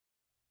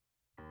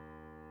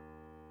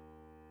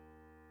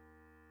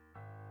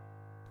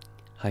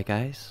Hi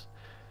guys,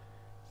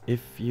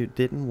 if you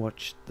didn't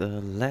watch the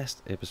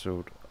last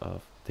episode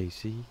of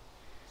DayZ,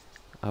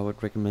 I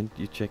would recommend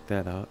you check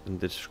that out in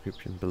the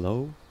description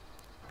below,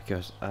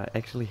 because I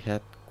actually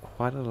had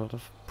quite a lot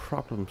of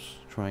problems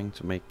trying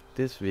to make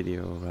this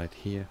video right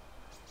here.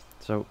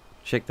 So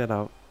check that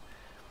out.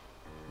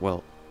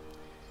 Well,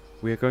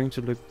 we are going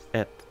to look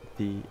at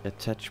the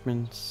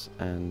attachments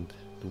and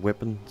the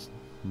weapons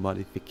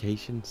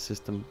modification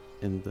system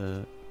in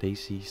the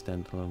DayZ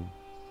Standalone.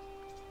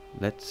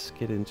 Let's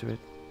get into it.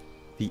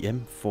 The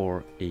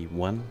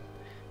M4A1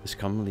 is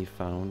commonly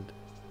found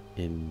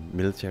in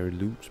military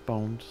loot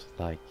spawns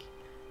like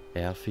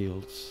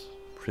airfields,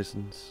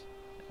 prisons,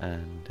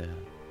 and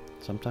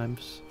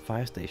sometimes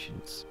fire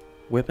stations.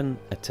 Weapon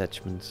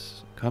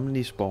attachments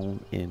commonly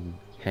spawn in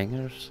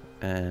hangars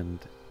and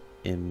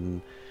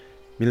in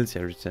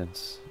military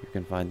tents. You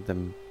can find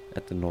them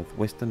at the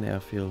northwestern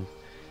airfield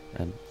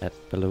and at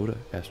Balota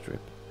airstrip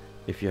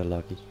if you're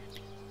lucky.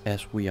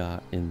 As we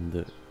are in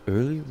the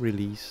early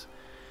release,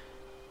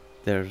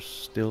 there's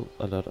still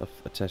a lot of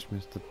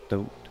attachments that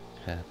don't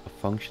have a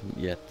function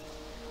yet,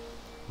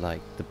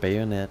 like the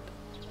bayonet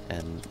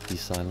and the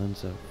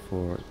silencer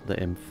for the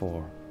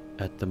M4.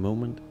 At the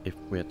moment, if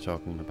we're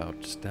talking about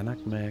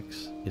Stanag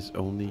mags, it's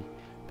only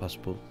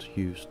possible to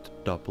use the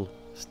double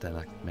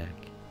Stanag mag.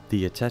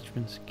 The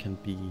attachments can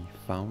be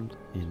found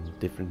in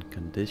different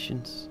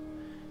conditions,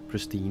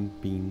 pristine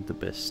being the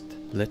best.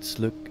 Let's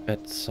look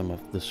at some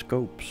of the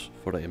scopes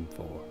for the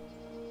M4.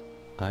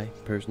 I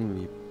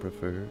personally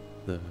prefer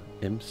the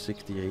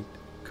M68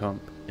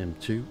 Comp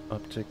M2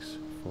 optics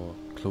for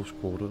close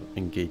quarter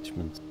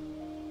engagements.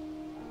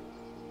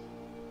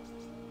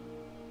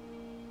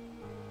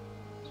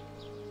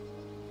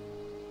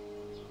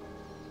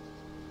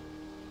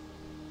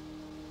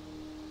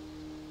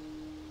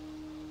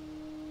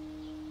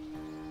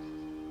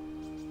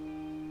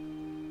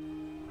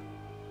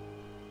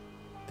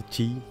 The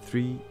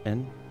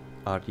T3N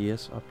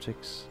RDS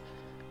optics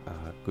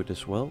are good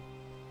as well.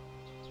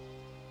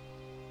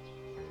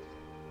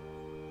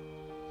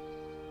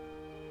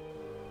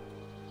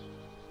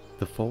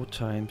 The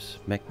 4x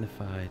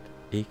magnified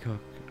ACOG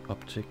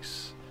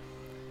optics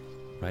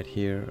right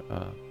here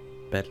are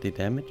badly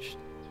damaged.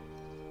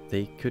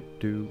 They could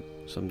do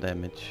some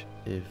damage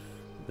if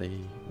they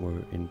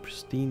were in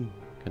pristine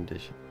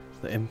condition.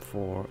 The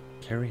M4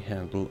 carry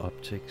handle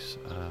optics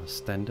are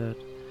standard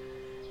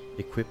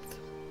equipped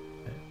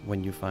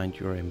when you find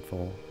your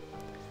M4,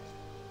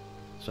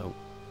 so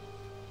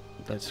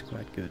that's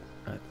quite good,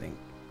 I think.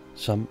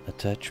 Some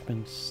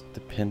attachments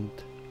depend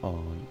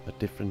on a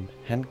different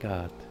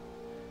handguard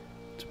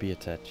to be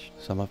attached,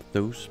 some of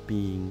those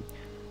being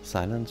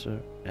silencer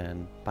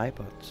and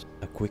bipods.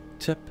 A quick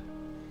tip: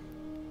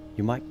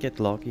 you might get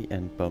lucky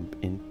and bump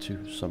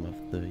into some of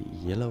the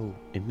yellow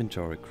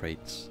inventory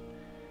crates.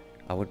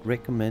 I would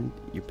recommend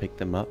you pick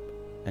them up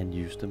and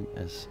use them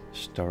as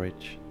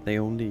storage. They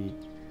only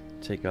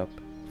take up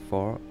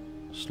 4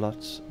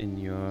 slots in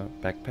your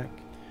backpack,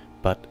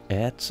 but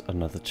adds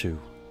another 2.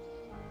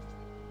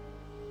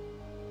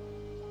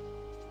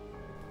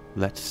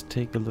 Let's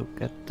take a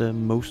look at the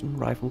hanseN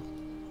rifle.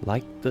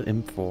 Like the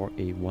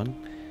M4A1,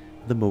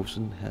 the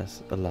hanseN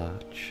has a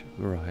large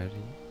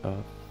variety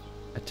of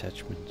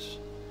attachments.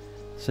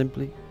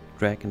 Simply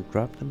drag and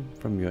drop them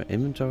from your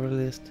inventory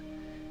list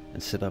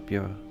and set up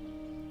your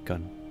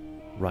gun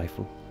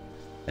rifle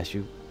as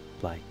you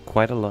like.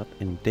 Quite a lot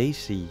in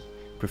DayZ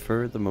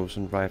prefer the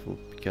hanseN rifle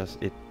because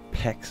it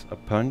packs a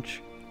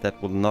punch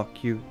that will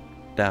knock you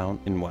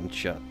down in one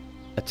shot.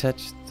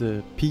 Attach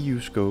the PU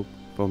scope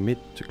for mid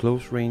to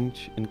close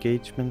range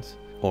engagements,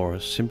 or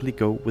simply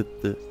go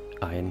with the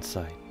iron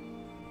sight.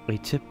 A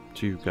tip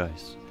to you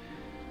guys: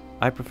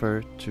 I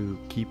prefer to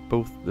keep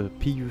both the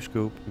PU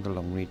scope and the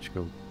long range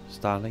scope,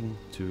 starting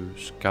to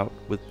scout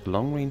with the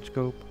long range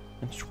scope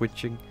and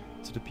switching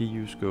to the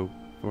PU scope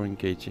for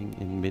engaging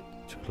in mid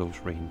to close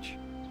range.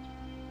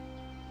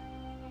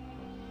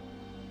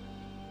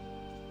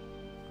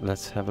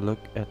 Let's have a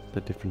look at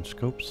the different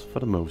scopes for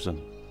the hanseN.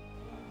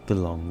 The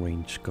long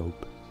range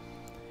scope.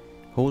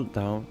 Hold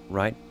down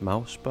right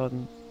mouse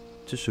button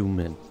to zoom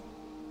in.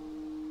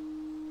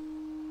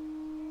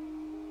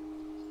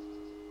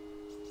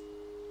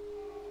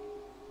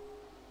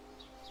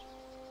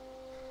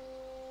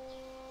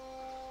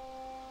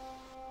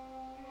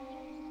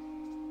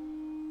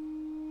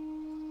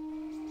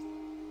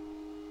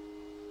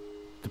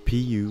 The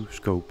PU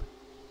scope.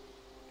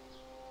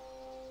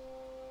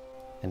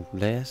 And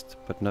last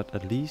but not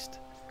at least,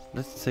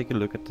 let's take a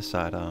look at the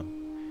sidearm.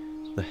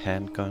 The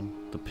handgun,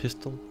 the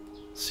pistol,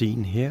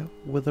 seen here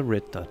with a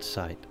red dot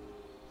sight.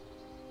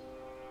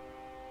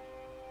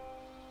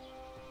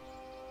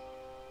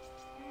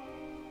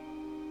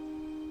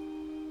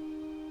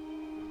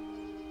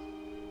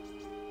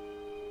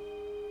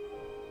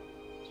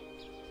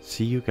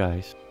 See you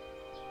guys.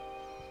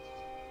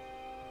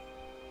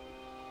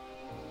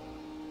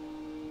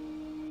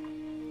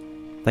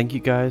 Thank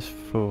you guys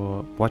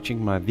for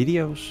watching my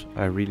videos.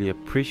 I really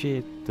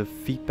appreciate the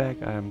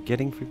feedback I am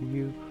getting from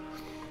you.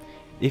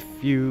 If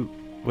you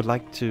would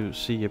like to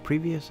see a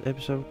previous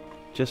episode,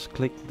 just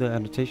click the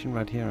annotation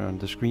right here on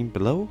the screen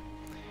below.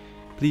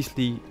 Please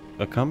leave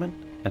a comment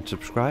and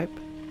subscribe.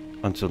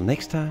 Until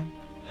next time,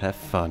 have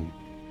fun.